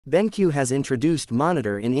BenQ has introduced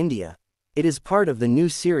Monitor in India. It is part of the new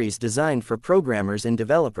series designed for programmers and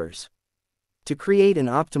developers. To create an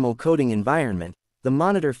optimal coding environment, the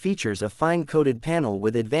Monitor features a fine-coated panel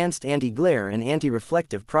with advanced anti-glare and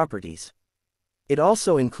anti-reflective properties. It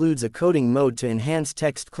also includes a coding mode to enhance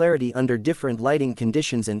text clarity under different lighting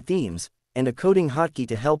conditions and themes, and a Coding HotKey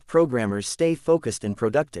to help programmers stay focused and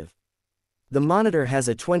productive. The Monitor has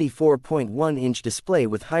a 24.1-inch display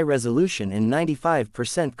with high resolution and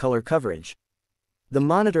 95% color coverage. The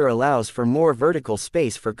Monitor allows for more vertical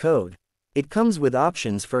space for code. It comes with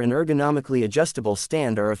options for an ergonomically adjustable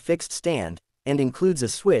stand or a fixed stand, and includes a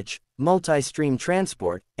switch, multi-stream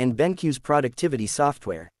transport, and BenQ's productivity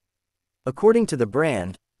software. According to the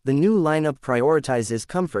brand, the new lineup prioritizes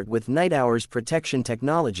comfort with night hours protection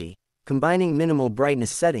technology, combining minimal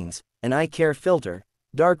brightness settings, an eye care filter,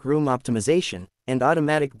 dark room optimization, and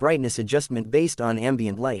automatic brightness adjustment based on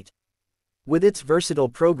ambient light. With its versatile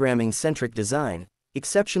programming-centric design,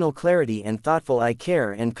 exceptional clarity and thoughtful eye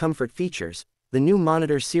care and comfort features, the new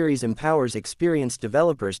Monitor series empowers experienced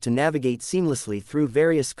developers to navigate seamlessly through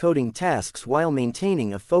various coding tasks while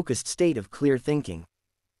maintaining a focused state of clear thinking.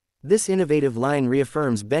 This innovative line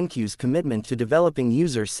reaffirms BenQ's commitment to developing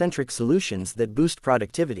user-centric solutions that boost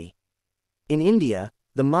productivity. In India,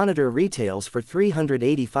 the Monitor retails for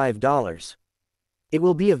 $385. It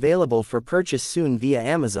will be available for purchase soon via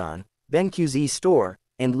Amazon, BenQ's e-store,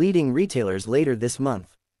 and leading retailers later this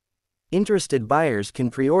month. Interested buyers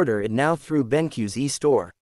can pre-order it now through BenQ's e-store.